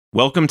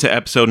Welcome to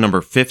episode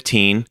number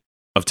 15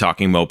 of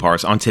Talking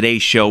Mopars. On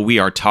today's show, we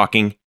are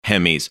talking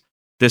Hemis.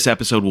 This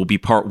episode will be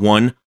part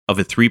one of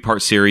a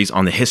three-part series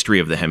on the history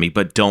of the Hemi,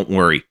 but don't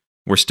worry,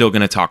 we're still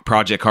going to talk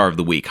Project Car of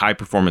the Week,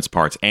 high-performance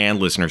parts, and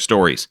listener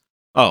stories.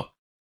 Oh,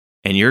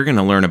 and you're going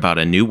to learn about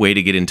a new way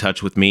to get in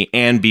touch with me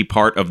and be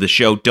part of the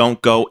show.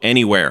 Don't go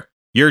anywhere.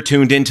 You're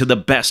tuned into the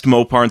best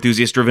Mopar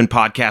enthusiast-driven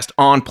podcast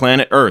on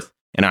planet Earth,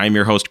 and I'm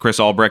your host, Chris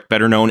Albrecht,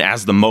 better known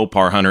as the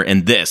Mopar Hunter,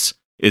 and this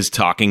is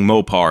Talking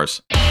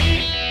Mopars.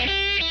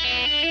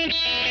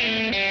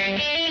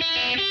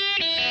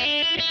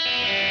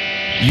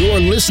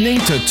 You're listening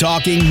to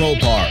Talking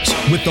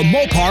Mopars with the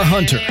Mopar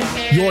Hunter,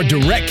 your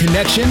direct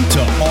connection to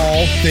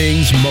all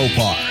things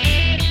Mopar.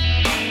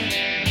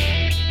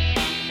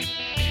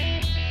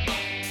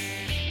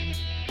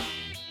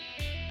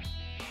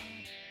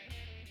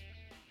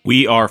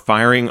 We are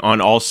firing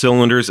on all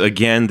cylinders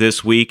again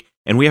this week,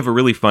 and we have a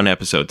really fun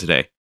episode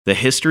today. The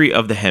history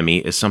of the Hemi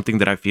is something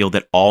that I feel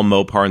that all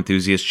Mopar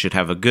enthusiasts should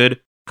have a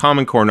good,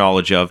 common core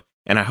knowledge of,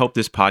 and I hope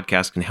this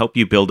podcast can help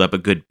you build up a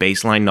good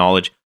baseline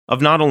knowledge of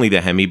not only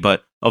the Hemi,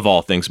 but of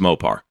all things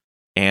Mopar.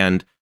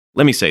 And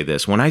let me say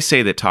this, when I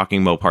say that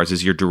Talking Mopars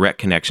is your direct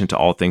connection to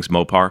all things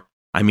Mopar,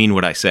 I mean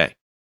what I say.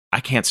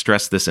 I can't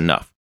stress this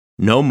enough.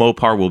 No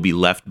Mopar will be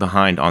left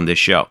behind on this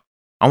show.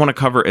 I want to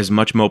cover as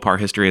much Mopar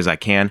history as I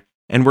can,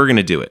 and we're going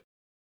to do it,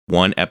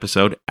 one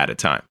episode at a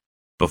time.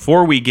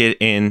 Before we get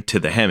into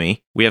the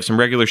Hemi, we have some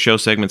regular show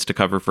segments to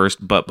cover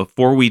first, but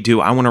before we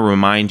do, I want to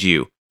remind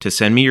you to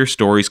send me your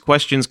stories,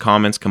 questions,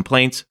 comments,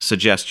 complaints,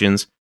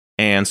 suggestions,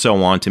 and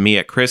so on to me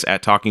at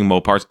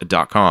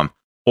chris@talkingmopars.com,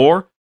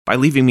 or by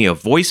leaving me a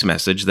voice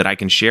message that I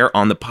can share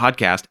on the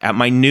podcast at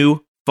my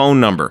new phone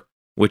number,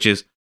 which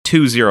is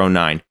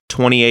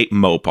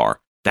 209-28-MOPAR.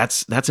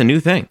 That's a new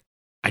thing.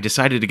 I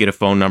decided to get a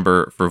phone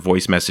number for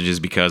voice messages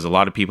because a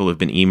lot of people have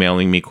been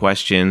emailing me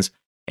questions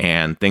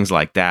and things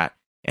like that,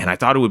 and I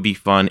thought it would be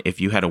fun if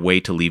you had a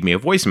way to leave me a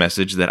voice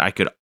message that I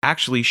could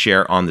actually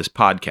share on this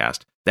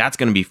podcast. That's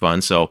going to be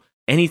fun, so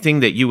anything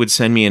that you would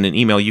send me in an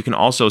email, you can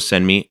also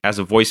send me as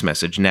a voice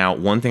message. Now,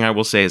 one thing I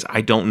will say is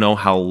I don't know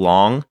how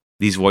long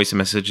these voice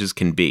messages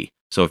can be.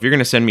 So if you're going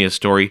to send me a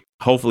story,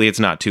 hopefully it's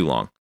not too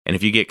long. And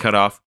if you get cut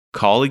off,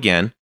 call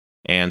again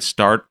and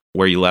start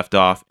where you left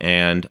off,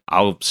 and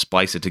I'll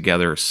splice it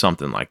together or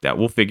something like that.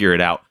 We'll figure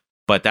it out.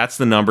 But that's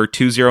the number,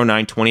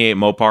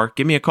 209-28-MOPAR.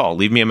 Give me a call,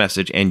 leave me a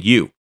message, and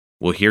you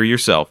will hear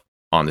yourself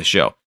on the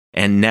show.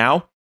 And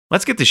now,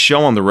 let's get the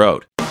show on the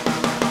road.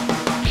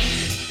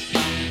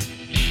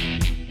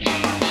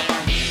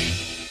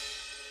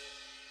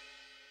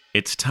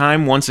 It's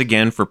time once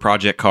again for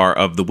Project Car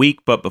of the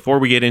Week, but before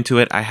we get into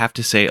it, I have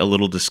to say a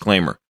little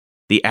disclaimer.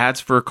 The ads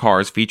for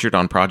cars featured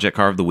on Project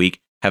Car of the Week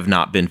have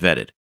not been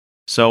vetted.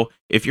 So,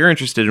 if you're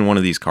interested in one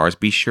of these cars,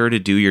 be sure to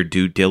do your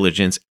due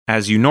diligence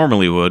as you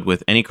normally would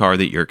with any car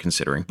that you're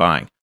considering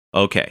buying.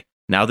 Okay,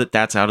 now that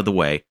that's out of the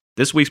way,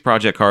 this week's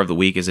Project Car of the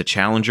Week is a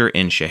Challenger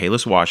in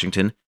Chehalis,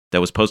 Washington that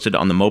was posted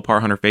on the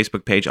Mopar Hunter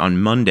Facebook page on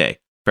Monday,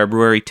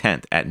 February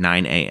 10th at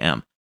 9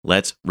 a.m.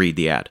 Let's read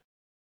the ad.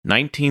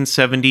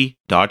 1970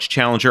 Dodge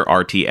Challenger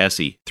RT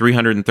SE,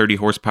 330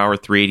 horsepower,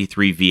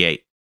 383 V8,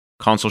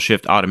 console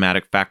shift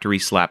automatic factory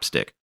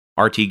slapstick,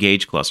 RT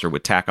gauge cluster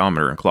with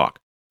tachometer and clock,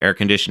 air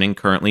conditioning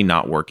currently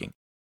not working,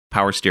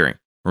 power steering,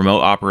 remote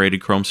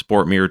operated chrome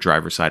sport mirror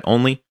driver side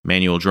only,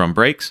 manual drum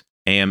brakes,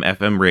 AM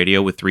FM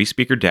radio with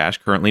 3-speaker dash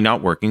currently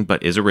not working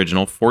but is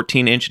original,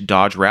 14-inch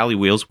Dodge rally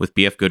wheels with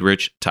BF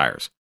Goodrich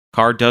tires.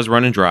 Car does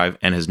run and drive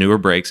and has newer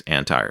brakes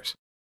and tires.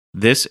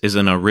 This is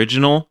an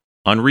original,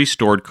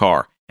 unrestored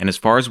car. And as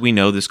far as we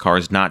know, this car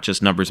is not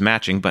just numbers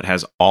matching, but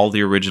has all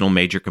the original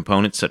major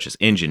components such as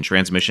engine,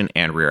 transmission,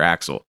 and rear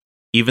axle.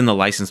 Even the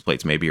license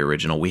plates may be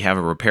original. We have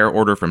a repair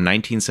order from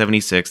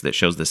 1976 that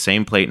shows the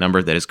same plate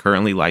number that is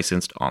currently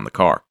licensed on the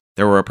car.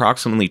 There were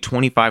approximately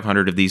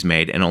 2,500 of these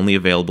made and only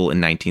available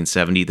in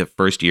 1970, the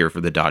first year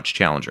for the Dodge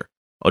Challenger.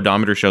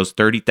 Odometer shows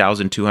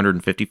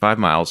 30,255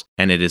 miles,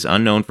 and it is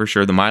unknown for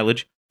sure the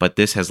mileage, but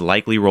this has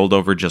likely rolled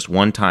over just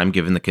one time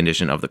given the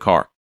condition of the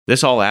car.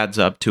 This all adds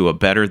up to a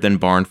better than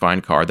barn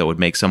find car that would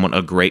make someone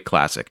a great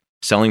classic.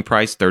 Selling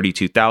price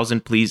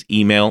 $32,000. Please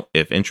email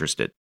if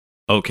interested.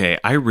 Okay,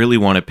 I really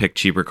want to pick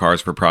cheaper cars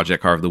for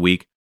Project Car of the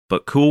Week,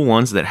 but cool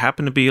ones that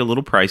happen to be a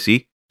little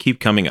pricey keep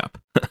coming up.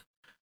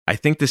 I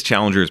think this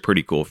Challenger is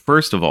pretty cool.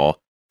 First of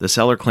all, the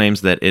seller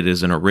claims that it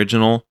is an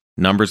original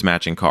numbers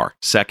matching car.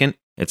 Second,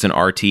 it's an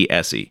RT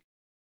SE.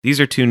 These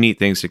are two neat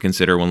things to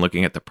consider when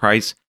looking at the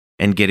price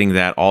and getting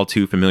that all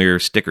too familiar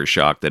sticker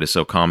shock that is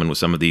so common with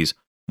some of these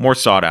more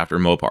sought-after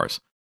Mopars.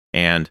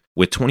 And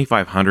with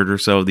 2,500 or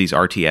so of these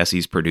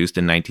RTSEs produced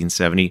in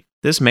 1970,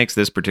 this makes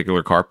this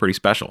particular car pretty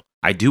special.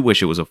 I do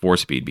wish it was a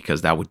 4-speed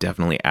because that would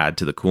definitely add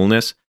to the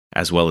coolness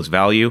as well as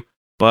value,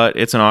 but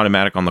it's an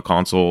automatic on the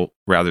console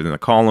rather than the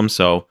column,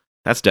 so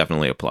that's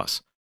definitely a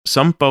plus.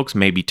 Some folks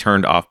may be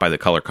turned off by the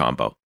color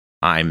combo.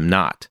 I'm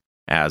not.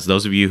 As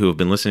those of you who have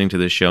been listening to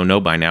this show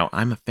know by now,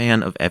 I'm a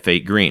fan of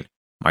F8 green.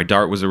 My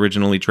Dart was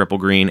originally triple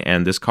green,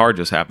 and this car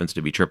just happens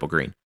to be triple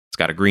green. It's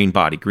got a green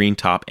body, green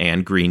top,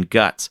 and green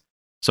guts.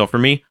 So for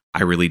me,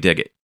 I really dig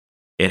it.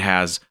 It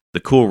has the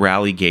cool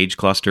rally gauge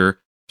cluster,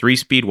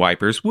 3-speed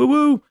wipers,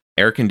 woo-woo,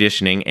 air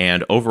conditioning,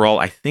 and overall,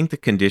 I think the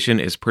condition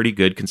is pretty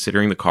good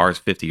considering the car is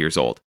 50 years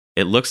old.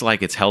 It looks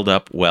like it's held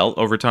up well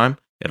over time.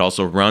 It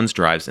also runs,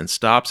 drives, and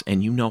stops,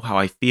 and you know how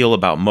I feel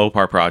about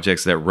Mopar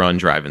projects that run,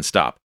 drive, and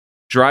stop.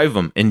 Drive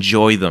them,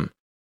 enjoy them.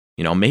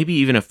 Maybe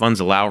even if funds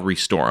allow,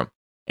 restore them.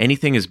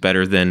 Anything is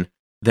better than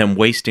them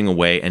wasting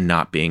away and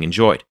not being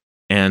enjoyed.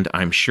 And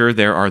I'm sure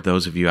there are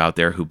those of you out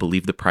there who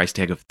believe the price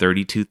tag of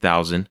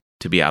 $32,000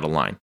 to be out of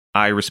line.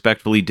 I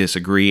respectfully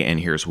disagree, and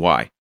here's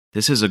why.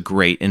 This is a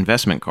great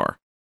investment car.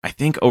 I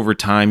think over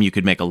time you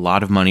could make a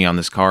lot of money on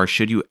this car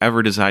should you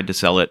ever decide to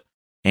sell it.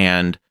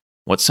 And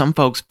what some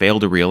folks fail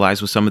to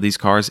realize with some of these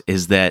cars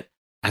is that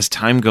as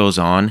time goes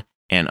on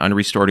and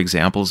unrestored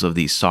examples of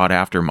these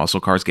sought-after muscle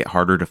cars get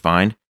harder to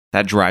find,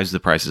 that drives the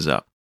prices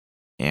up.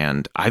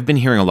 And I've been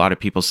hearing a lot of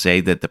people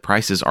say that the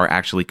prices are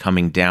actually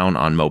coming down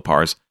on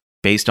Mopars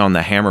based on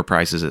the hammer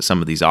prices at some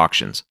of these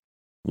auctions.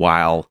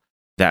 While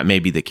that may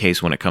be the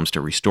case when it comes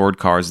to restored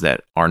cars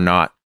that are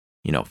not,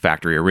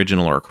 factory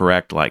original or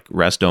correct like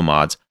resto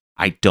mods,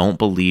 I don't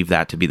believe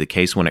that to be the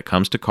case when it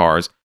comes to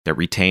cars that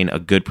retain a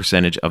good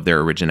percentage of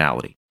their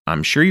originality.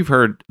 I'm sure you've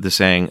heard the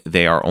saying,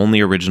 they are only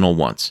original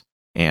once.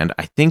 And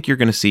I think you're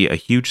going to see a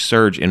huge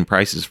surge in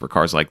prices for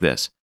cars like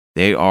this.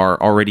 They are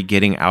already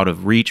getting out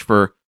of reach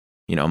for,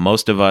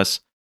 most of us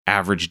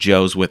average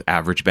Joes with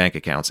average bank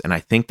accounts. And I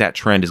think that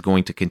trend is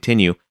going to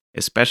continue,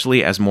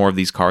 especially as more of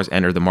these cars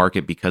enter the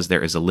market because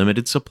there is a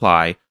limited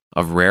supply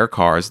of rare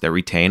cars that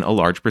retain a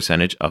large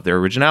percentage of their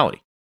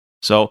originality.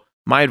 So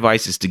my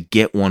advice is to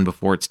get one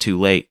before it's too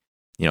late.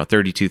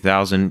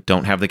 $32,000,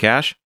 don't have the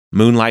cash?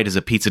 Moonlight is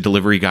a pizza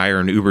delivery guy or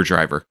an Uber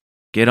driver.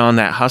 Get on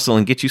that hustle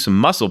and get you some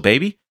muscle,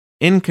 baby.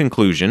 In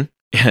conclusion,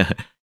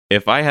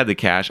 if I had the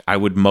cash, I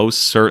would most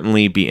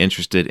certainly be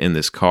interested in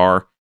this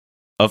car.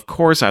 Of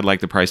course, I'd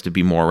like the price to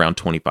be more around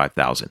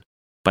 $25,000,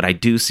 but I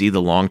do see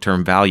the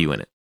long-term value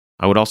in it.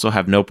 I would also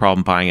have no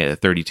problem buying it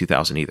at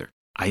 $32,000 either.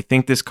 I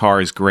think this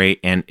car is great,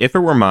 and if it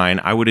were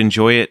mine, I would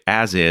enjoy it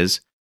as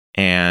is,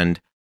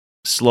 and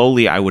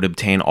slowly, I would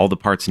obtain all the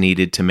parts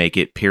needed to make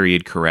it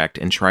period correct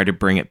and try to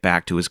bring it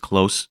back to as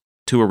close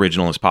to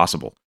original as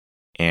possible.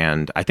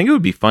 And I think it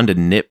would be fun to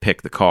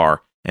nitpick the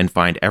car and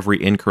find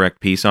every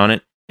incorrect piece on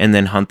it and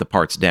then hunt the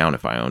parts down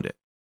if I owned it.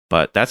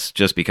 But that's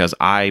just because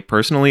I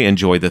personally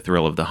enjoy the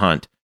thrill of the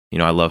hunt.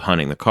 I love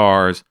hunting the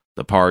cars,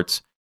 the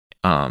parts.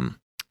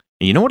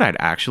 You know what I'd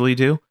actually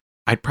do?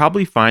 I'd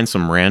probably find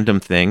some random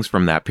things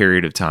from that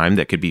period of time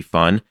that could be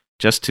fun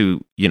just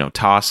to,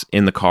 toss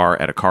in the car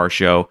at a car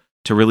show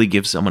to really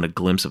give someone a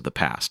glimpse of the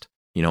past.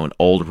 An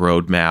old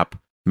road map,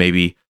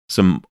 maybe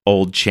some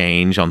old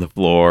change on the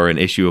floor, an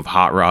issue of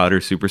Hot Rod or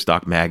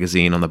Superstock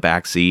magazine on the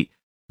back seat,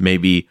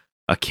 maybe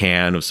a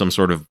can of some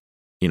sort of,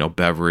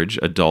 beverage,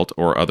 adult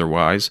or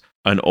otherwise,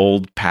 an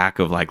old pack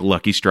of like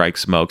Lucky Strike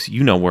smokes.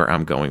 You know where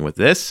I'm going with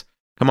this.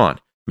 Come on.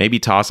 Maybe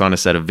toss on a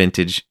set of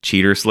vintage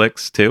cheater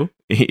slicks too,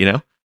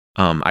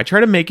 I try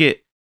to make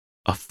it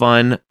a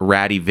fun,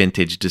 ratty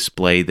vintage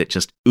display that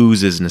just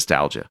oozes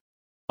nostalgia.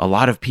 A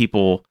lot of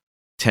people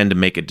tend to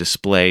make a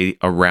display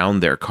around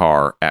their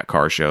car at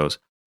car shows.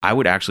 I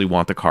would actually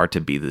want the car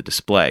to be the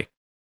display.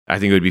 I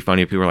think it would be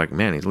funny if people are like,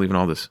 man, he's leaving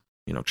all this,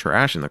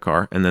 trash in the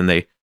car. And then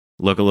they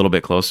look a little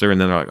bit closer and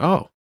then they're like,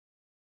 oh,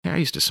 yeah, I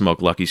used to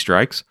smoke Lucky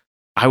Strikes.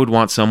 I would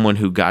want someone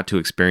who got to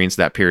experience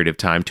that period of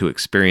time to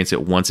experience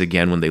it once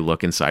again when they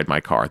look inside my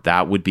car.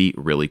 That would be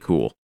really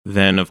cool.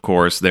 Then, of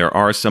course, there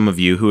are some of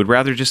you who would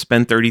rather just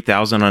spend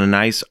 $30,000 on a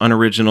nice,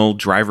 unoriginal,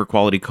 driver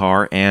quality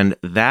car, and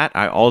that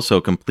I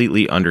also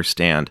completely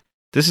understand.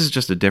 This is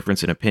just a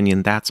difference in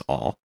opinion, that's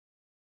all.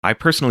 I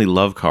personally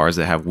love cars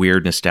that have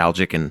weird,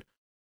 nostalgic, and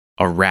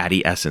a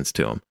ratty essence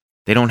to them.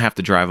 They don't have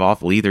to drive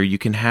awful either. You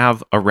can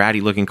have a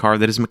ratty-looking car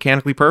that is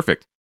mechanically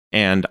perfect,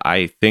 and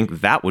I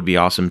think that would be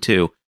awesome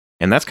too.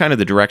 And that's kind of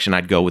the direction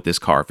I'd go with this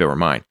car if it were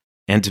mine.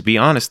 And to be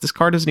honest, this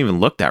car doesn't even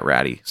look that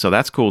ratty, so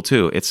that's cool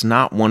too. It's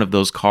not one of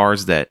those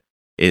cars that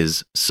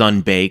is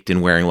sun-baked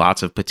and wearing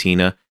lots of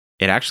patina.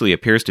 It actually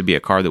appears to be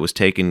a car that was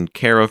taken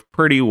care of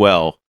pretty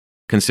well,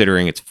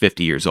 considering it's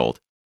 50 years old.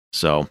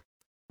 So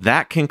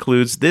that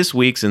concludes this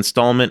week's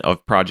installment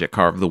of Project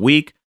Car of the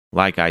Week.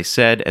 Like I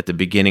said at the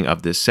beginning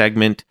of this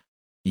segment,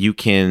 you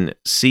can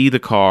see the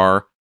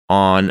car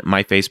on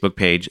my Facebook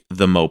page,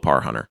 The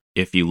Mopar Hunter,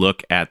 if you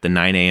look at the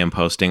 9 a.m.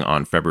 posting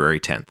on February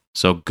 10th.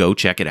 So go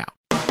check it out.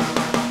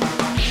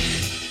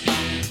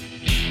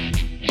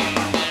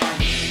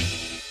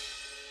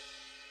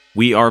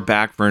 We are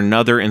back for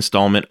another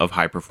installment of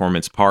High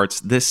Performance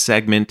Parts. This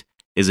segment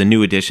is a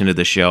new addition to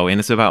the show, and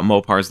it's about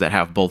Mopars that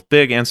have both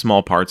big and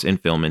small parts in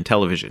film and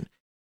television.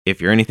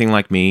 If you're anything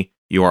like me,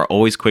 you are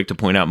always quick to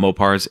point out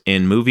Mopars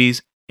in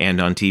movies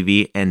and on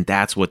TV, and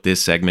that's what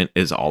this segment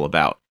is all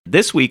about.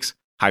 This week's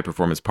High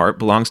Performance Part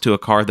belongs to a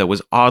car that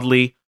was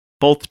oddly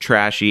both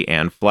trashy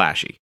and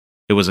flashy.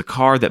 It was a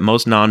car that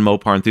most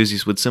non-Mopar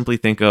enthusiasts would simply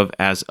think of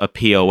as a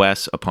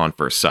POS upon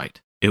first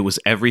sight. It was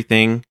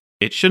everything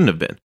it shouldn't have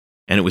been.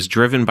 and it was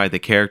driven by the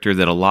character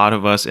that a lot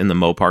of us in the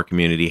Mopar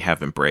community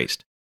have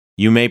embraced.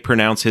 You may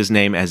pronounce his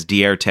name as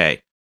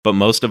Dierte, but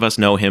most of us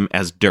know him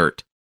as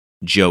Dirt,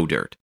 Joe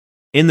Dirt.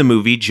 In the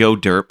movie, Joe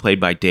Dirt, played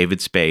by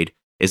David Spade,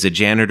 is a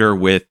janitor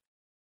with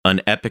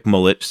an epic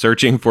mullet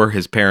searching for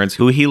his parents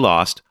who he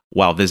lost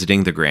while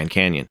visiting the Grand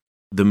Canyon.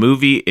 The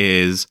movie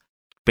is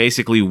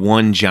basically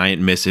one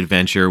giant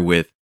misadventure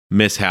with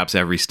mishaps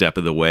every step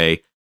of the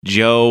way.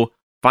 Joe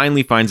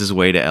finally finds his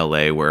way to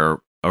LA, where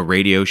a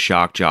radio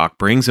shock jock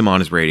brings him on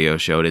his radio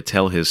show to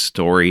tell his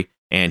story,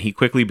 and he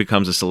quickly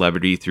becomes a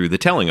celebrity through the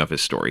telling of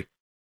his story.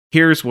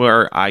 Here's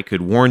where I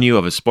could warn you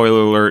of a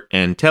spoiler alert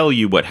and tell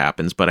you what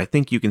happens, but I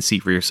think you can see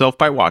for yourself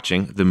by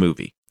watching the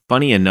movie.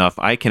 Funny enough,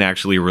 I can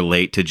actually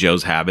relate to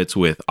Joe's habits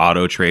with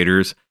auto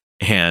traders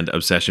and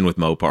obsession with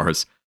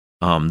Mopars.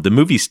 The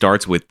movie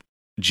starts with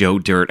Joe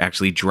Dirt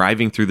actually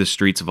driving through the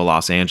streets of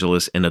Los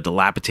Angeles in a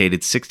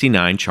dilapidated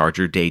 69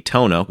 Charger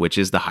Daytona, which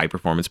is the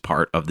high-performance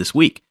part of this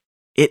week.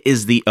 It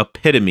is the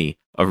epitome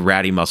of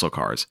ratty muscle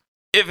cars,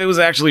 if it was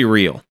actually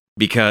real,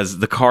 because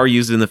the car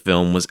used in the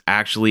film was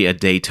actually a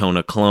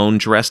Daytona clone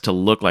dressed to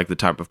look like the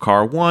type of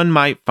car one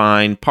might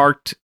find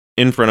parked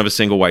in front of a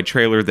single wide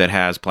trailer that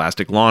has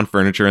plastic lawn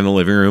furniture in the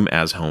living room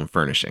as home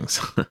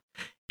furnishings.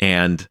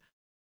 And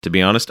to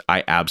be honest,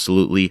 I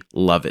absolutely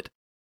love it.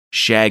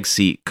 Shag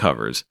seat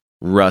covers,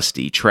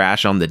 rusty,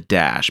 trash on the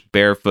dash,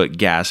 barefoot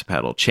gas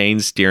pedal,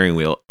 chain steering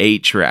wheel,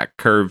 8-track,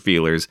 curb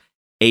feelers,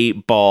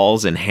 8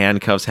 balls and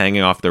handcuffs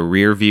hanging off the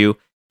rear view,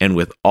 and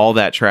with all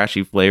that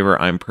trashy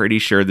flavor, I'm pretty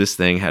sure this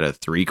thing had a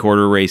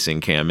 3/4 racing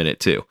cam in it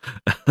too.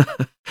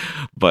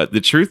 But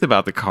the truth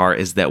about the car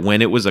is that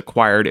when it was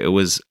acquired, it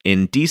was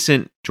in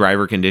decent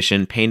driver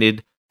condition,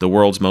 painted the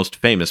world's most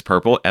famous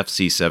purple,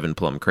 FC7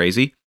 Plum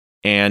Crazy,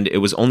 and it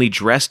was only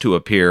dressed to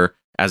appear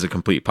as a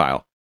complete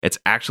pile. It's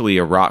actually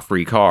a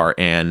rot-free car,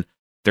 and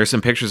there's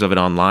some pictures of it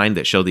online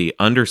that show the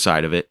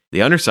underside of it.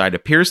 The underside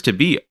appears to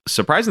be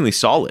surprisingly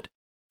solid.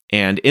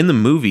 And in the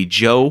movie,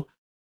 Joe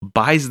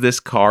buys this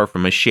car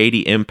from a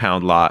shady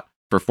impound lot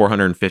for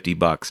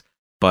 $450.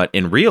 But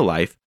in real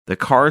life, the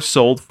car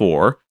sold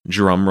for,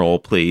 drum roll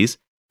please,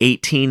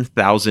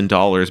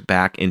 $18,000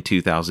 back in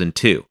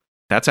 2002.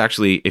 That's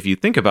actually, if you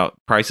think about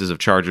prices of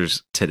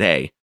Chargers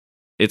today,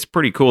 it's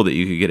pretty cool that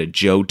you could get a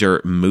Joe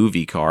Dirt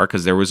movie car,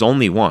 because there was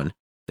only one.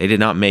 They did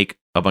not make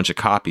a bunch of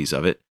copies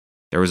of it.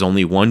 There was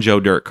only one Joe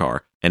Dirt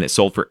car, and it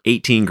sold for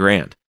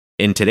 $18,000.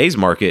 In today's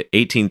market,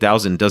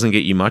 $18,000 doesn't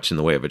get you much in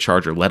the way of a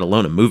Charger, let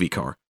alone a movie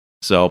car.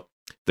 So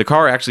the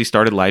car actually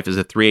started life as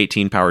a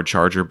 318 powered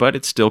Charger, but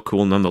it's still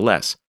cool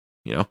nonetheless.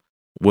 You know,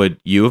 would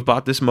you have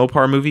bought this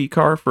Mopar movie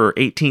car for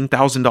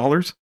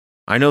 $18,000?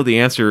 I know the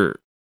answer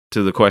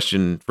to the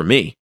question for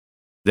me.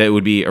 That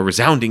would be a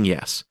resounding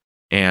yes.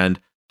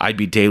 And I'd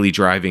be daily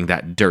driving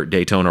that Dirt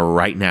Daytona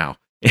right now.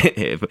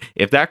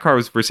 If that car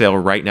was for sale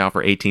right now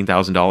for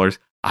 $18,000,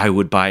 I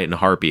would buy it in a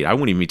heartbeat. I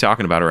wouldn't even be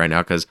talking about it right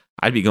now because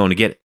I'd be going to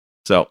get it.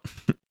 So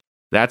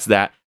that's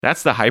that.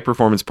 That's the high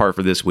performance part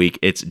for this week.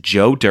 It's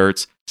Joe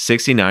Dirt's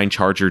 69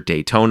 Charger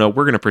Daytona.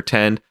 We're going to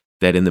pretend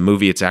that in the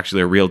movie it's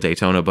actually a real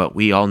Daytona, but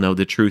we all know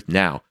the truth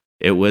now.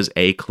 It was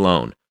a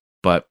clone.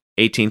 But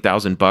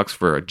 $18,000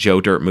 for a Joe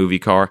Dirt movie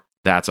car,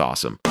 that's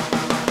awesome.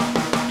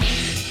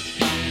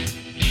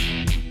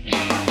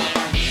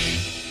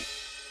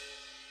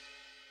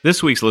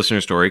 This week's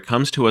listener story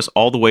comes to us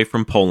all the way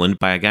from Poland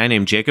by a guy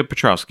named Jacob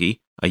Petrowski,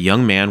 a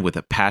young man with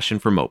a passion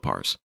for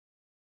Mopars.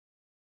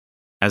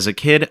 As a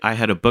kid, I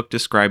had a book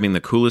describing the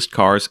coolest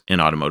cars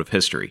in automotive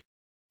history.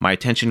 My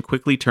attention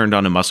quickly turned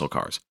on to muscle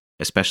cars,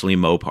 especially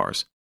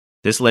Mopars.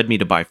 This led me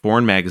to buy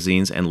foreign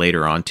magazines and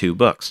later on 2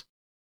 books,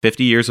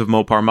 50 Years of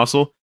Mopar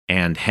Muscle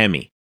and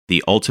Hemi,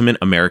 the Ultimate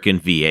American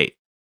V8.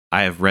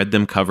 I have read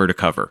them cover to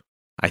cover.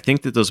 I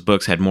think that those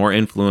books had more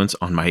influence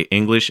on my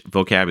English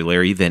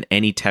vocabulary than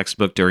any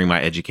textbook during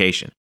my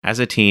education. As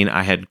a teen,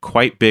 I had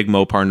quite big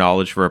Mopar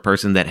knowledge for a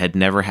person that had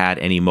never had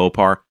any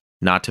Mopar,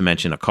 not to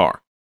mention a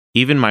car.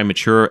 Even my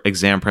mature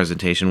exam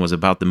presentation was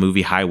about the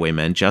movie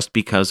Highwaymen just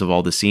because of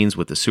all the scenes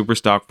with the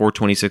Superstock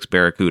 426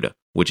 Barracuda,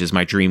 which is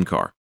my dream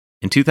car.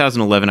 In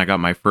 2011, I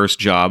got my first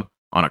job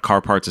on a car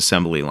parts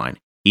assembly line,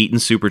 Eaton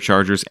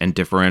Superchargers and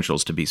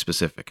differentials to be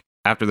specific.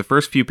 After the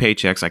first few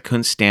paychecks, I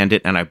couldn't stand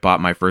it and I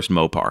bought my first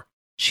Mopar.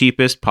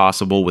 Cheapest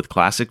possible with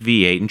classic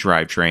V8 and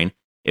drivetrain.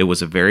 It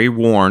was a very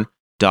worn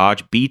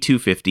Dodge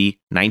B250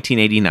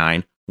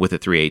 1989 with a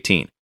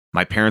 318.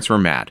 My parents were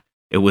mad.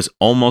 It was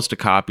almost a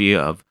copy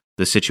of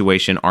the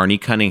situation Arnie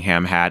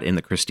Cunningham had in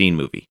the Christine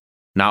movie.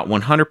 Not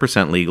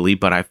 100% legally,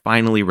 but I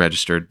finally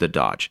registered the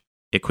Dodge.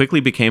 It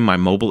quickly became my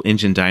mobile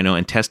engine dyno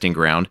and testing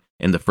ground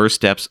in the first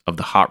steps of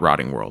the hot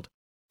rodding world.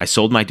 I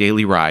sold my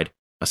daily ride,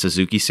 a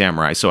Suzuki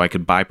Samurai, so I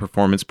could buy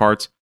performance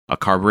parts, a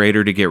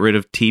carburetor to get rid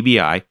of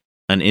TBI,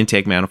 an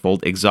intake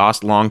manifold,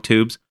 exhaust long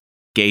tubes,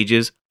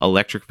 gauges,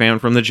 electric fan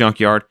from the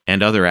junkyard,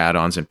 and other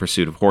add-ons in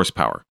pursuit of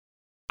horsepower.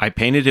 I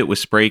painted it with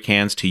spray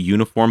cans to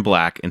uniform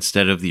black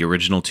instead of the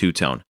original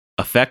two-tone.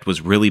 Effect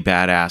was really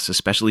badass,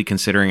 especially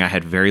considering I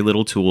had very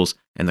little tools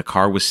and the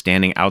car was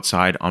standing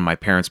outside on my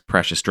parents'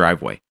 precious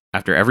driveway.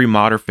 After every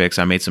mod or fix,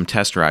 I made some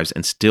test drives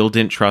and still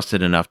didn't trust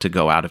it enough to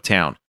go out of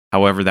town.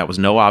 However, that was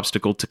no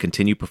obstacle to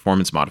continue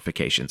performance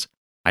modifications.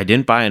 I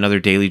didn't buy another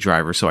daily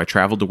driver, so I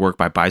traveled to work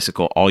by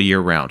bicycle all year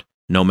round,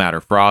 no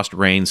matter frost,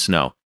 rain,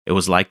 snow. It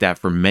was like that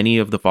for many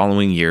of the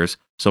following years,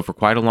 so for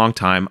quite a long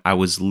time, I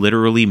was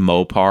literally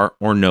Mopar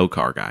or no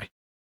car guy.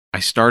 I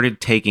started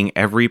taking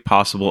every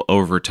possible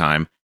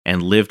overtime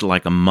and lived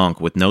like a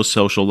monk with no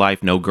social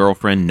life, no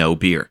girlfriend, no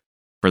beer.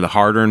 For the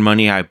hard-earned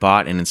money, I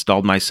bought and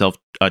installed myself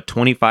a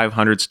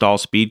 2500 stall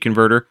speed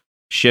converter,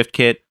 shift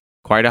kit,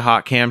 quite a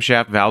hot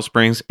camshaft, valve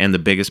springs, and the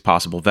biggest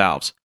possible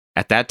valves.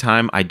 At that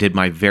time, I did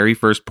my very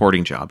first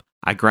porting job.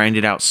 I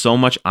grinded out so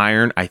much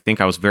iron, I think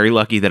I was very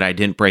lucky that I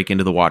didn't break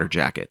into the water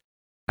jacket.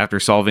 After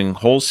solving a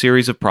whole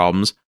series of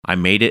problems, I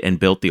made it and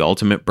built the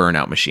ultimate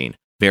burnout machine.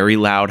 Very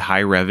loud,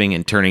 high revving,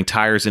 and turning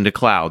tires into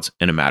clouds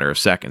in a matter of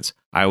seconds.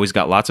 I always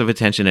got lots of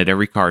attention at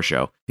every car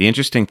show. The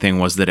interesting thing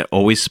was that it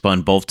always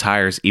spun both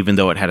tires even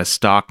though it had a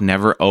stock,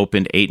 never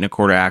opened 8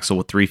 1/4 axle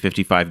with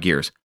 355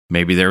 gears.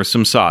 Maybe there was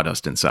some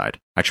sawdust inside.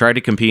 I tried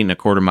to compete in a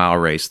quarter-mile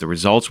race. The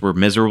results were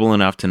miserable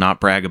enough to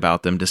not brag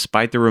about them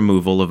despite the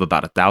removal of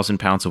about 1,000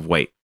 pounds of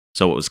weight,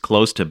 so it was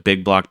close to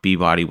big block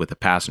B-body with a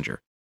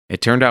passenger.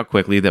 It turned out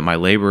quickly that my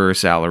laborer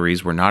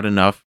salaries were not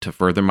enough to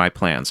further my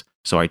plans,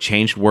 so I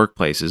changed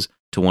workplaces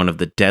to one of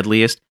the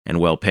deadliest and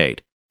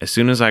well-paid. As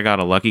soon as I got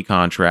a lucky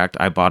contract,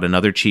 I bought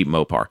another cheap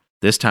Mopar,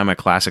 this time a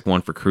classic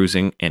one for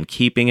cruising and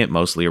keeping it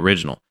mostly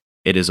original.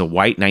 It is a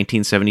white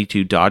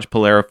 1972 Dodge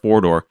Polara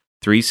 4-door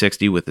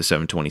 360 with the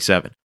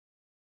 727.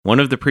 One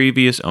of the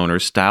previous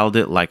owners styled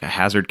it like a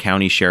Hazard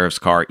County Sheriff's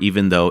car,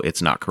 even though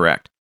it's not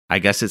correct. I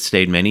guess it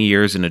stayed many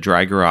years in a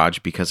dry garage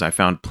because I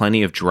found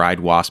plenty of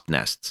dried wasp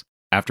nests.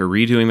 After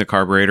redoing the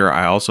carburetor,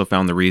 I also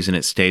found the reason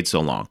it stayed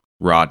so long: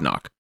 rod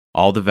knock.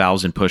 All the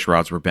valves and push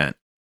rods were bent.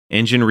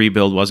 Engine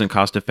rebuild wasn't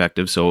cost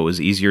effective, so it was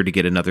easier to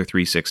get another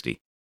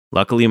 360.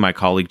 Luckily, my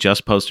colleague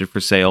just posted for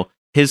sale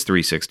his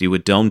 360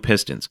 with domed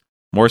pistons.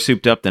 More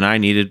souped up than I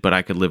needed, but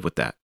I could live with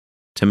that.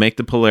 To make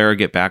the Polara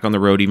get back on the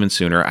road even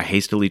sooner, I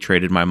hastily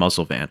traded my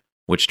muscle van,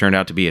 which turned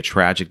out to be a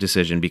tragic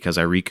decision because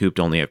I recouped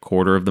only a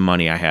quarter of the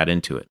money I had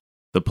into it.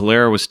 The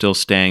Polara was still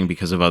staying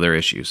because of other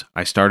issues.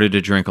 I started to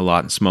drink a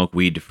lot and smoke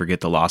weed to forget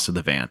the loss of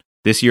the van.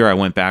 This year I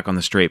went back on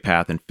the straight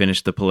path and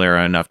finished the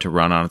Polara enough to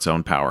run on its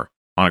own power.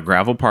 On a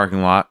gravel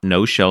parking lot,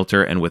 no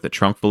shelter, and with a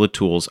trunk full of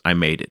tools, I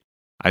made it.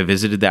 I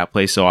visited that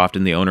place so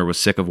often the owner was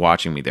sick of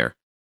watching me there.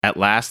 At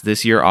last,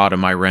 this year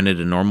autumn, I rented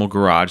a normal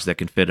garage that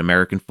can fit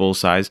American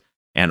full-size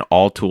and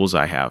all tools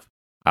I have.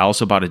 I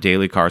also bought a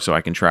daily car so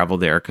I can travel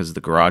there because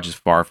the garage is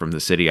far from the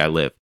city I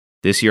live.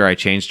 This year I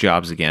changed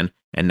jobs again,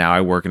 and now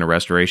I work in a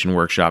restoration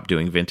workshop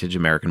doing vintage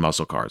American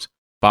muscle cars.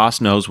 Boss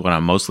knows what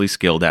I'm mostly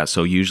skilled at,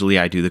 so usually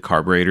I do the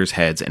carburetors,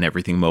 heads, and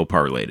everything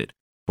Mopar related.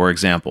 For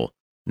example,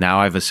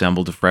 now I've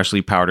assembled a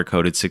freshly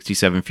powder-coated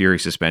 67 Fury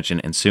suspension,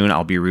 and soon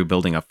I'll be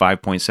rebuilding a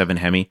 5.7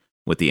 Hemi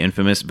with the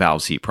infamous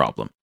valve seat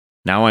problem.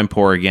 Now I'm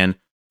poor again,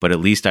 but at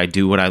least I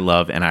do what I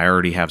love and I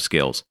already have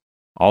skills.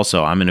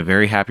 Also, I'm in a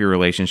very happy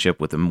relationship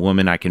with a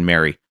woman I can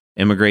marry,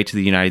 immigrate to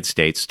the United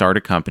States, start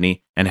a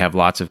company, and have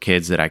lots of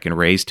kids that I can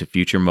raise to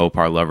future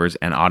Mopar lovers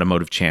and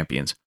automotive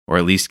champions, or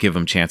at least give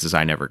them chances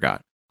I never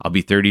got. I'll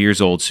be 30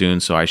 years old soon,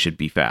 so I should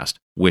be fast.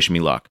 Wish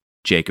me luck.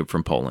 Jacob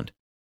from Poland.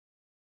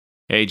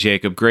 Hey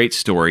Jacob, great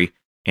story.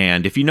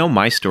 And if you know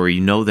my story,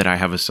 you know that I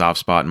have a soft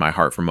spot in my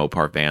heart for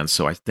Mopar vans,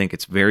 so I think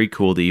it's very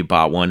cool that you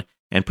bought one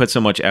and put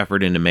so much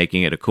effort into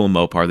making it a cool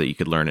Mopar that you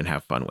could learn and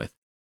have fun with.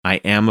 I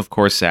am, of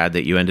course, sad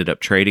that you ended up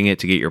trading it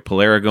to get your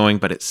Polara going,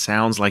 but it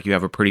sounds like you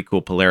have a pretty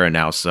cool Polara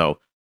now, so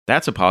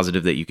that's a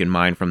positive that you can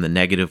mine from the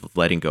negative of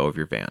letting go of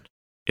your van.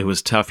 It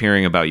was tough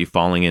hearing about you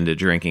falling into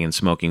drinking and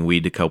smoking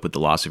weed to cope with the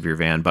loss of your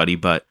van, buddy,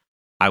 but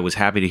I was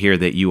happy to hear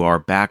that you are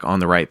back on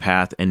the right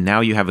path, and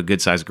now you have a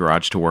good-sized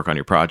garage to work on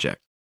your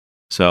project.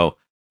 So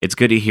it's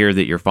good to hear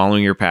that you're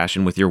following your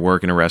passion with your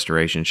work in a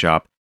restoration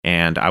shop,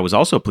 and I was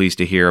also pleased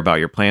to hear about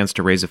your plans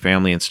to raise a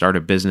family and start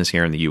a business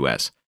here in the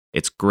U.S.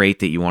 It's great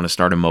that you want to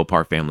start a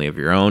Mopar family of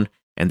your own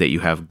and that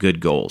you have good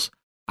goals.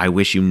 I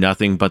wish you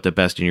nothing but the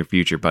best in your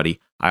future, buddy.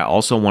 I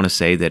also want to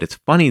say that it's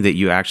funny that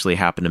you actually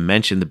happen to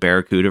mention the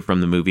Barracuda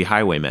from the movie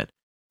Highwaymen,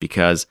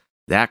 because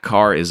that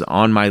car is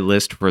on my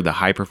list for the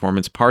high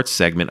performance parts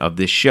segment of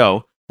this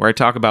show, where I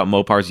talk about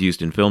Mopars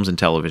used in films and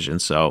television.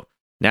 So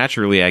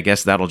naturally, I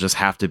guess that'll just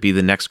have to be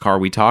the next car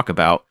we talk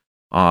about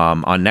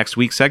on next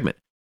week's segment.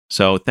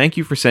 So thank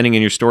you for sending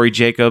in your story,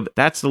 Jacob.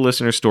 That's the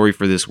listener story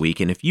for this week.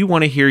 And if you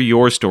want to hear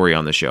your story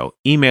on the show,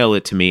 email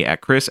it to me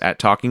at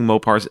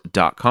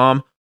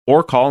chris@talkingmopars.com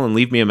or call and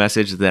leave me a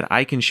message that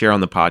I can share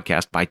on the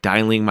podcast by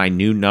dialing my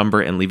new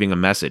number and leaving a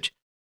message.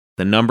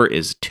 The number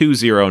is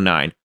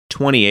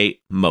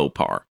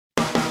 209-28-MOPAR.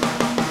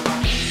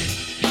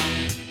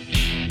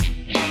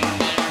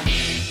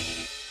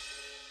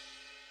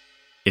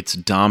 Its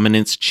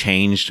dominance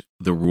changed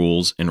the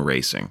rules in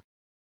racing.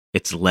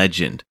 Its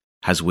legend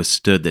has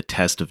withstood the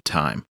test of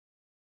time.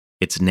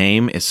 Its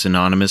name is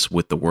synonymous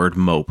with the word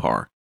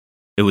Mopar.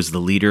 It was the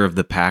leader of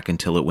the pack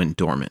until it went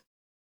dormant.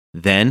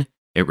 Then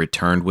it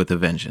returned with a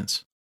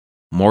vengeance.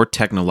 more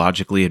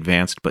technologically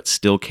advanced, but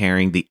still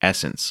carrying the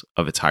essence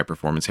of its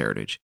high-performance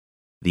heritage,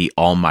 the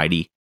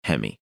almighty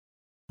Hemi.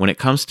 When it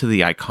comes to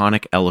the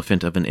iconic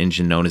elephant of an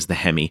engine known as the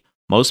Hemi,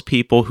 most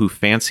people who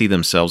fancy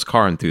themselves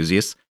car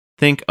enthusiasts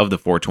think of the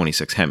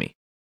 426 Hemi,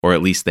 or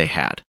at least they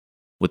had.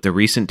 With the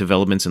recent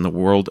developments in the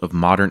world of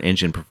modern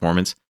engine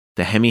performance,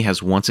 the Hemi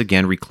has once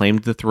again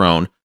reclaimed the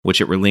throne which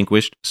it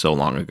relinquished so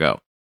long ago.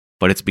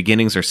 But its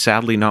beginnings are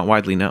sadly not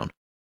widely known.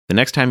 The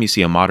next time you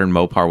see a modern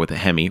Mopar with a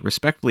Hemi,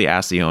 respectfully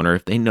ask the owner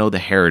if they know the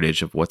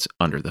heritage of what's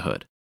under the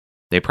hood.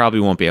 They probably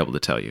won't be able to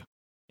tell you.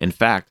 In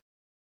fact,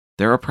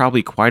 there are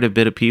probably quite a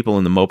bit of people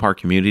in the Mopar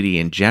community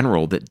in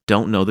general that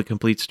don't know the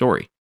complete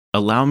story.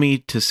 Allow me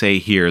to say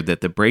here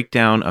that the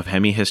breakdown of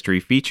Hemi history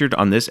featured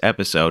on this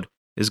episode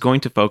is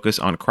going to focus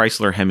on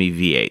Chrysler Hemi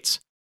V8s.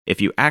 If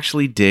you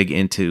actually dig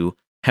into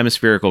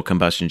hemispherical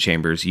combustion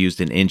chambers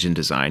used in engine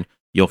design,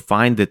 you'll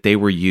find that they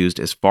were used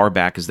as far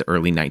back as the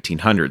early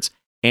 1900s,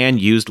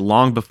 and used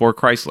long before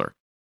Chrysler.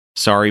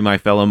 Sorry, my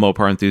fellow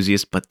Mopar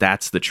enthusiasts, but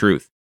that's the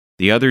truth.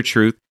 The other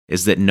truth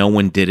is that no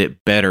one did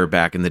it better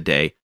back in the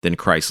day than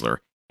Chrysler,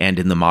 and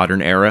in the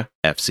modern era,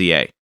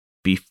 FCA.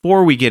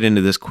 Before we get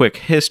into this quick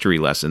history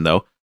lesson,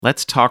 though,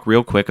 let's talk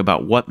real quick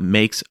about what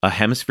makes a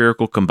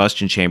hemispherical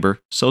combustion chamber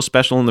so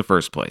special in the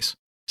first place.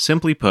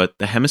 Simply put,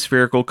 the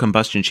hemispherical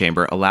combustion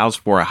chamber allows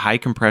for a high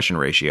compression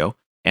ratio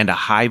and a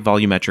high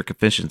volumetric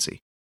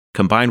efficiency.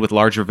 Combined with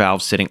larger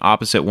valves sitting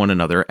opposite one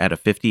another at a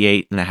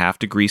 58.5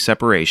 degree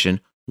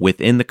separation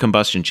within the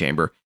combustion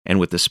chamber, and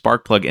with the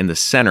spark plug in the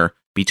center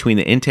between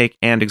the intake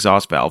and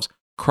exhaust valves,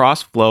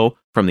 cross-flow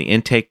from the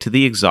intake to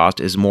the exhaust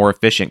is more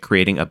efficient,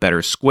 creating a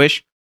better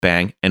squish,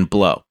 bang, and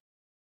blow.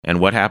 And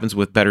what happens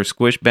with better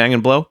squish, bang,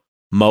 and blow?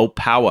 Mo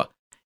power.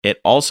 It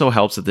also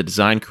helps that the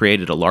design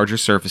created a larger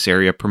surface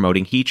area,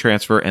 promoting heat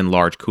transfer and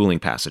large cooling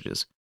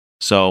passages.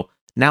 So,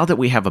 now that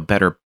we have a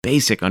better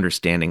basic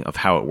understanding of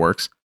how it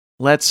works,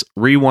 let's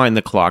rewind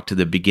the clock to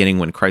the beginning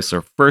when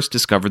Chrysler first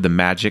discovered the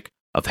magic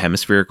of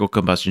hemispherical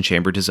combustion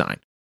chamber design.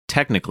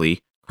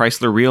 Technically,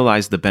 Chrysler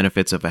realized the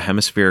benefits of a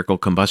hemispherical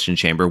combustion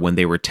chamber when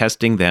they were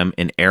testing them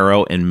in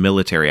aero and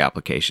military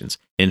applications.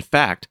 In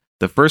fact,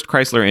 the first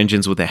Chrysler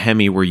engines with a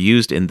Hemi were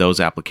used in those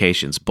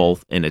applications,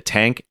 both in a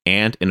tank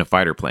and in a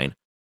fighter plane.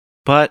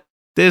 But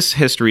this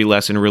history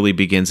lesson really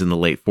begins in the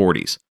late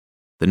 40s.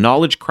 The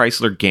knowledge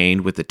Chrysler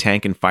gained with the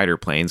tank and fighter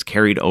planes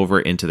carried over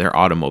into their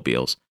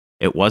automobiles.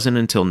 It wasn't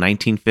until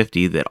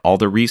 1950 that all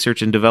the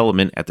research and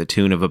development at the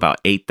tune of about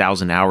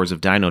 8,000 hours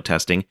of dyno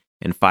testing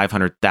and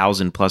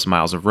 500,000 plus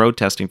miles of road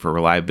testing for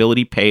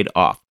reliability paid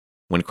off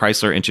when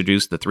Chrysler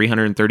introduced the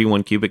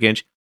 331 cubic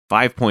inch,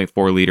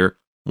 5.4 liter,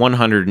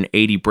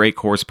 180 brake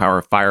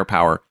horsepower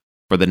firepower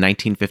for the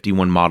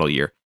 1951 model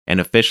year, and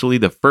officially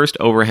the first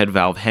overhead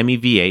valve Hemi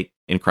V8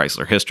 in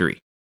Chrysler history.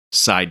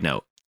 Side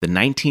note, the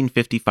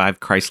 1955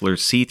 Chrysler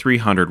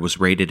C300 was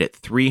rated at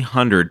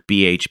 300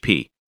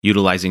 bhp,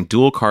 utilizing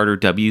dual Carter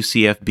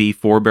WCFB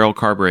 4-barrel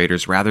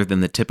carburetors rather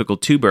than the typical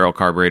 2-barrel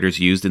carburetors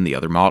used in the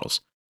other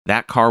models.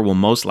 That car will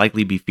most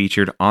likely be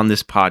featured on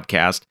this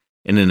podcast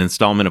in an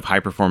installment of High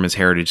Performance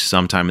Heritage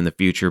sometime in the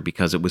future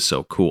because it was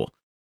so cool.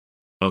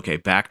 Okay,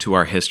 back to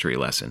our history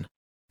lesson.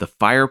 The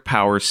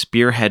firepower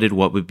spearheaded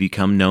what would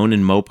become known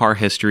in Mopar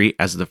history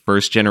as the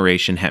first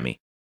generation Hemi.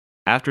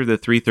 After the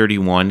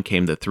 331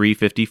 came the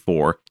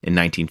 354 in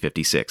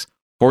 1956.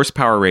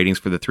 Horsepower ratings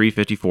for the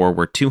 354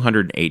 were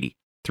 280,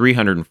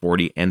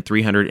 340, and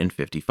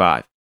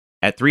 355.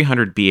 At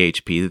 300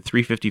 bhp, the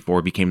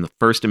 354 became the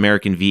first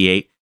American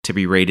V8 to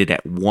be rated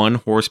at 1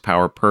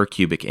 horsepower per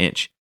cubic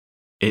inch.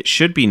 It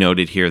should be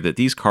noted here that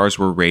these cars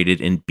were rated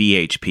in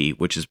bhp,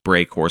 which is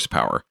brake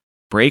horsepower.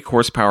 Brake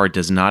horsepower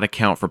does not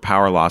account for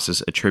power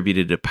losses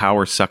attributed to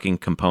power-sucking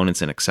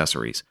components and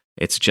accessories.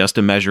 It's just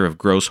a measure of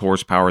gross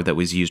horsepower that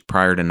was used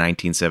prior to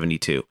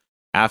 1972.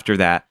 After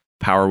that,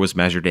 power was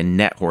measured in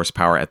net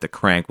horsepower at the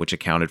crank, which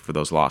accounted for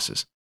those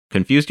losses.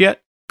 Confused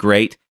yet?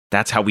 Great.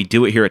 That's how we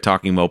do it here at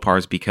Talking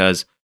Mopars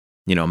because,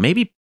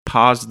 maybe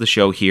pause the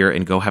show here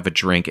and go have a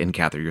drink and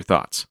gather your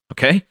thoughts,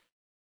 okay?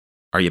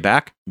 Are you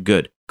back?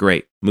 Good.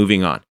 Great.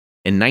 Moving on.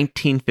 In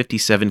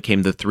 1957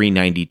 came the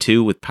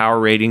 392 with power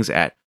ratings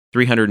at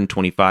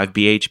 325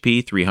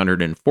 bhp,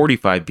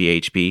 345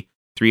 bhp,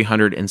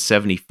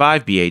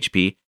 375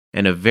 bhp,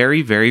 and a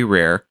very, very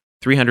rare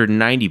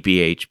 390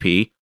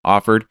 bhp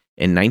offered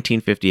in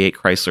 1958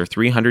 Chrysler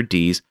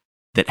 300Ds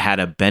that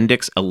had a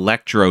Bendix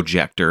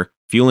electrojector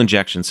fuel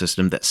injection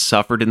system that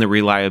suffered in the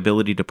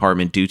reliability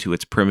department due to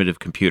its primitive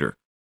computer.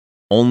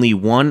 Only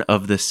one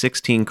of the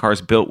 16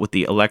 cars built with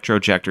the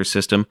electrojector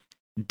system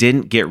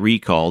didn't get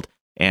recalled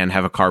and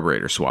have a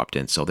carburetor swapped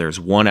in, so there's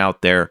one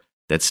out there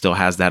that still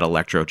has that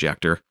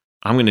electrojector.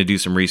 I'm going to do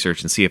some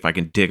research and see if I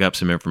can dig up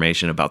some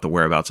information about the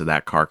whereabouts of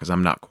that car because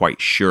I'm not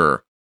quite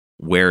sure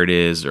where it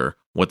is or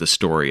what the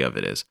story of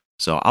it is.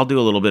 So I'll do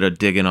a little bit of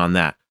digging on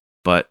that.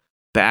 But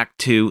back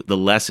to the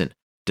lesson.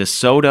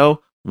 DeSoto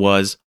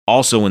was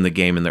also in the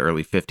game in the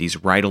early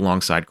 50s, right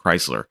alongside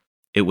Chrysler.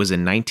 It was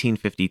in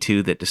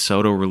 1952 that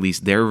DeSoto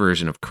released their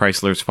version of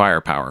Chrysler's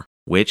firepower,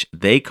 which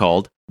they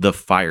called the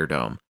Fire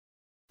Dome.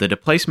 The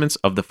displacements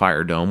of the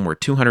Fire Dome were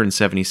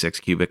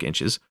 276 cubic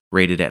inches,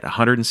 rated at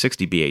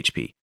 160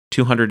 bhp,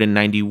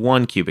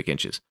 291 cubic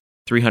inches,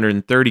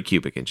 330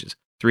 cubic inches,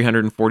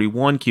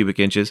 341 cubic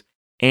inches,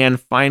 and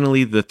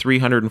finally the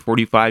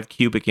 345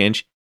 cubic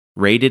inch,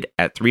 rated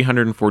at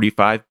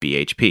 345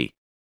 bhp.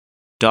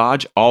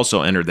 Dodge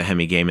also entered the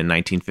Hemi game in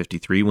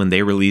 1953 when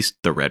they released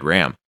the Red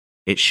Ram.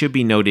 It should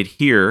be noted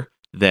here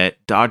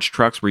that Dodge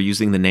trucks were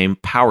using the name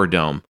Power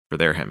Dome for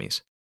their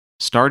Hemis.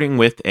 Starting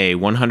with a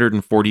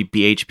 140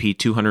 bhp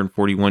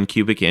 241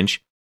 cubic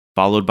inch,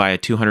 followed by a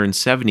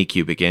 270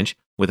 cubic inch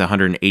with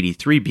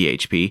 183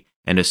 bhp,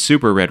 and a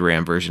Super Red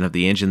Ram version of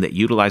the engine that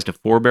utilized a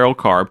 4-barrel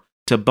carb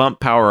to bump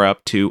power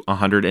up to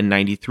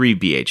 193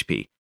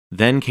 bhp.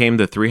 Then came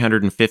the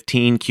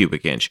 315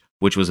 cubic inch,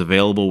 which was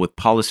available with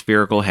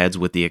polyspherical heads,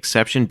 with the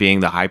exception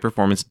being the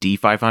high-performance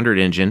D500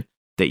 engine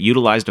that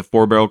utilized a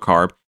 4-barrel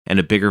carb and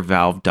a bigger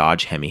valve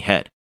Dodge Hemi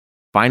head.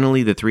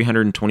 Finally, the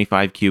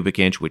 325 cubic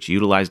inch, which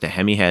utilized a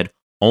Hemi head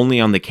only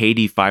on the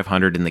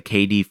KD500 and the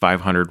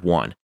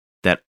KD501,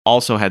 that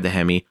also had the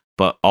Hemi,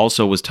 but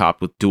also was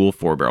topped with dual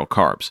 4-barrel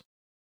carbs.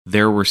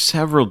 There were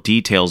several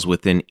details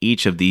within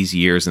each of these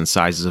years and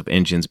sizes of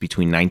engines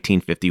between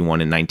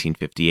 1951 and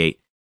 1958,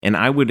 and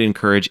I would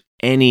encourage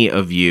any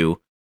of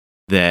you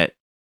that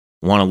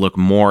want to look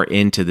more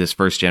into this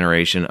first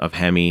generation of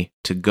Hemi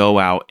to go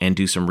out and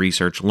do some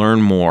research,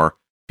 learn more,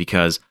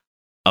 because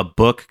a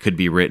book could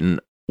be written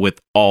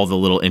with all the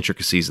little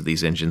intricacies of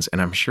these engines, and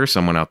I'm sure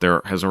someone out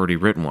there has already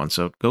written one,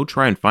 so go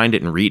try and find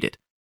it and read it.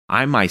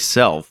 I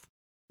myself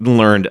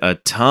learned a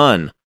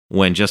ton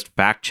when just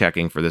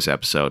fact-checking for this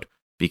episode,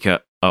 because,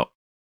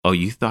 oh,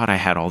 you thought I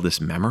had all this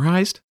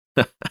memorized?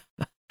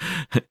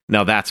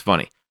 Now that's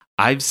funny.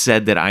 I've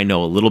said that I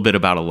know a little bit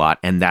about a lot,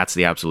 and that's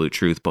the absolute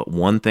truth, but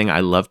one thing I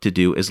love to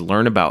do is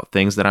learn about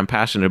things that I'm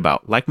passionate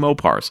about, like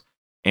Mopars,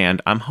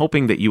 and I'm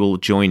hoping that you will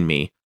join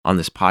me on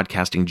this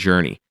podcasting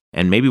journey,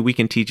 and maybe we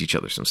can teach each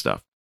other some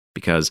stuff,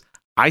 because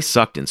I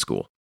sucked in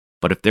school,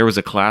 but if there was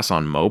a class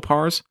on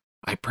Mopars,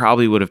 I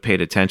probably would have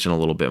paid attention a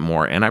little bit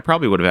more, and I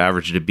probably would have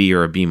averaged a B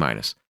or a B-.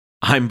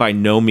 I'm by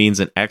no means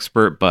an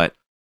expert, but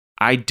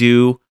I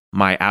do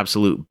my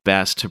absolute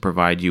best to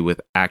provide you with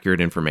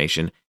accurate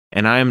information,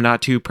 and I am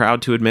not too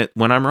proud to admit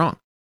when I'm wrong.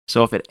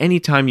 So if at any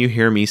time you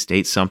hear me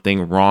state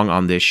something wrong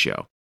on this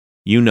show,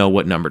 you know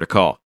what number to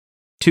call.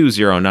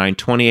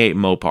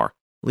 209-28-MOPAR.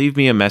 Leave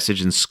me a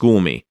message and school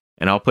me,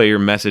 and I'll play your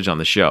message on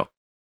the show.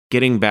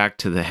 Getting back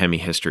to the Hemi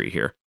history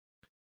here.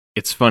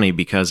 It's funny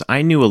because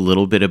I knew a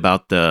little bit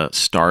about the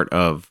start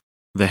of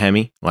the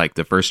Hemi, like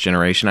the first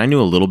generation. I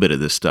knew a little bit of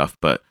this stuff,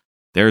 but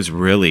there's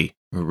really,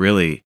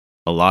 really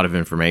a lot of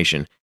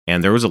information.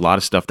 And there was a lot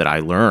of stuff that I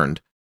learned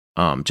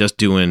just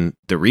doing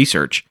the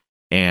research.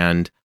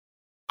 And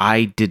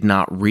I did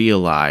not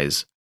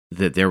realize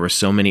that there were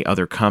so many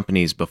other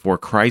companies before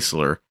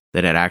Chrysler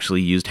that had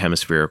actually used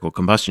hemispherical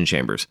combustion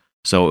chambers.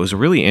 So it was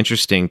really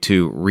interesting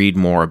to read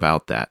more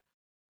about that.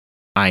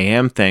 I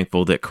am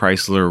thankful that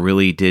Chrysler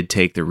really did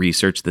take the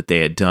research that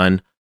they had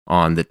done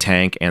on the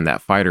tank and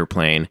that fighter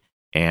plane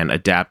and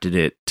adapted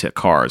it to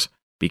cars,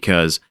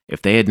 because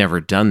if they had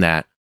never done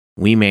that,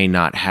 we may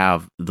not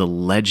have the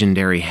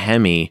legendary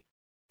Hemi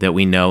that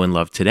we know and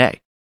love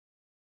today.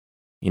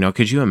 You know,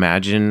 could you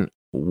imagine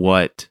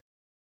what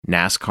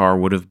NASCAR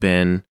would have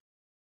been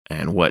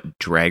and what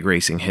drag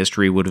racing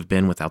history would have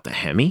been without the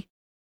Hemi?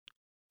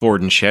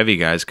 Ford and Chevy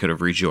guys could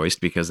have rejoiced,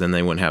 because then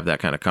they wouldn't have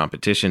that kind of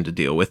competition to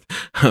deal with.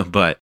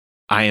 But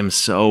I am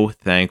so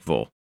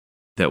thankful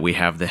that we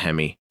have the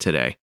Hemi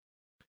today.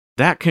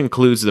 That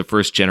concludes the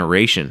first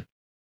generation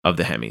of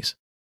the Hemis.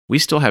 We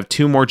still have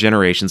 2 more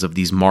generations of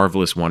these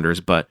marvelous wonders,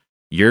 but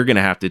you're going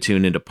to have to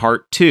tune into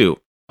part 2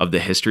 of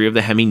the history of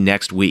the Hemi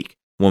next week,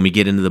 when we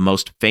get into the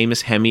most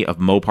famous Hemi of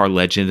Mopar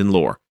legend and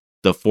lore,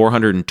 the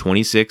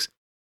 426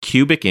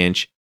 cubic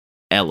inch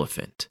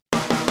Elephant.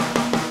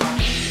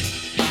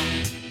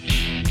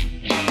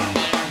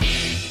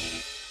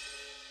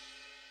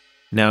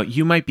 Now,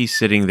 you might be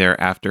sitting there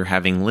after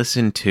having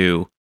listened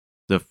to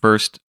the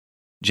first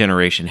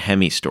generation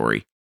Hemi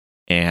story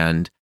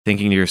and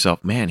thinking to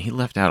yourself, man, he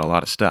left out a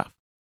lot of stuff.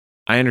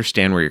 I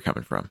understand where you're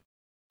coming from.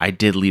 I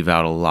did leave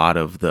out a lot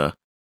of the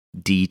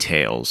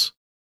details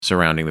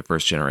surrounding the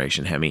first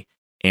generation Hemi,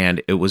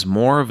 and it was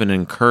more of an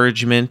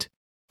encouragement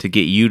to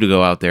get you to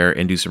go out there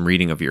and do some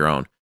reading of your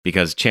own,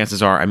 because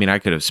chances are, I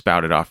could have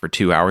spouted off for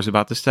 2 hours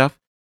about this stuff,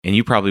 and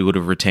you probably would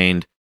have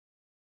retained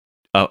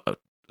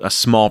a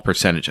small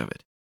percentage of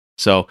it.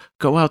 So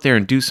go out there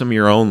and do some of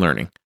your own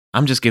learning.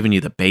 I'm just giving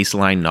you the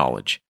baseline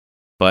knowledge.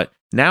 But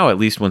now, at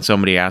least when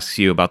somebody asks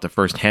you about the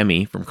first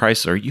Hemi from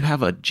Chrysler, you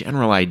have a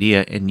general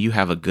idea and you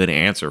have a good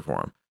answer for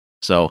them.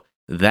 So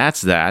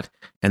that's that.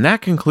 And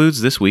that concludes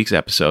this week's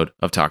episode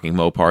of Talking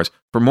Mopars.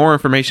 For more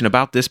information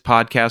about this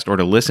podcast or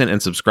to listen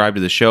and subscribe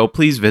to the show,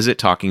 please visit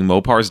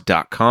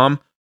talkingmopars.com.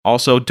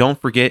 Also, don't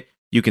forget,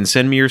 you can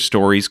send me your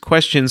stories,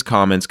 questions,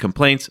 comments,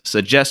 complaints,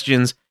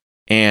 suggestions,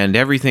 and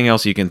everything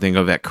else you can think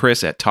of at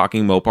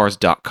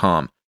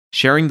chris@talkingmopars.com.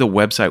 Sharing the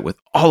website with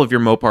all of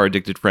your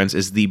Mopar-addicted friends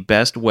is the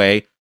best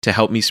way to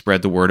help me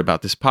spread the word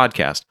about this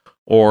podcast,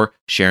 or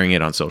sharing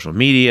it on social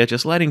media,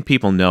 just letting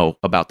people know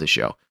about the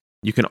show.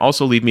 You can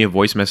also leave me a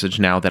voice message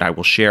now that I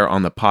will share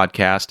on the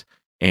podcast,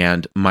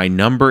 and my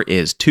number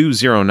is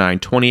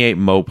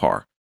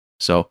 209-28-MOPAR.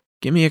 So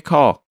give me a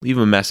call, leave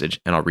a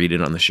message, and I'll read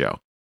it on the show.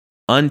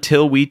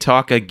 Until we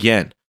talk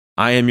again,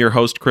 I am your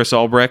host, Chris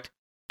Albrecht,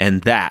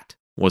 and that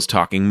was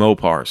Talking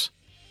Mopars.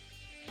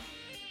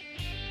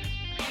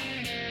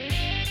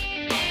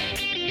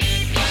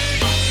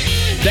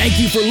 Thank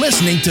you for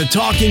listening to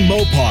Talking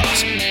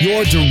Mopars,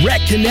 your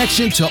direct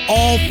connection to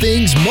all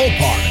things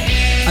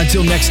Mopar.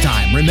 Until next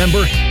time,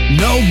 remember,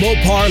 no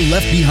Mopar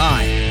left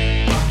behind.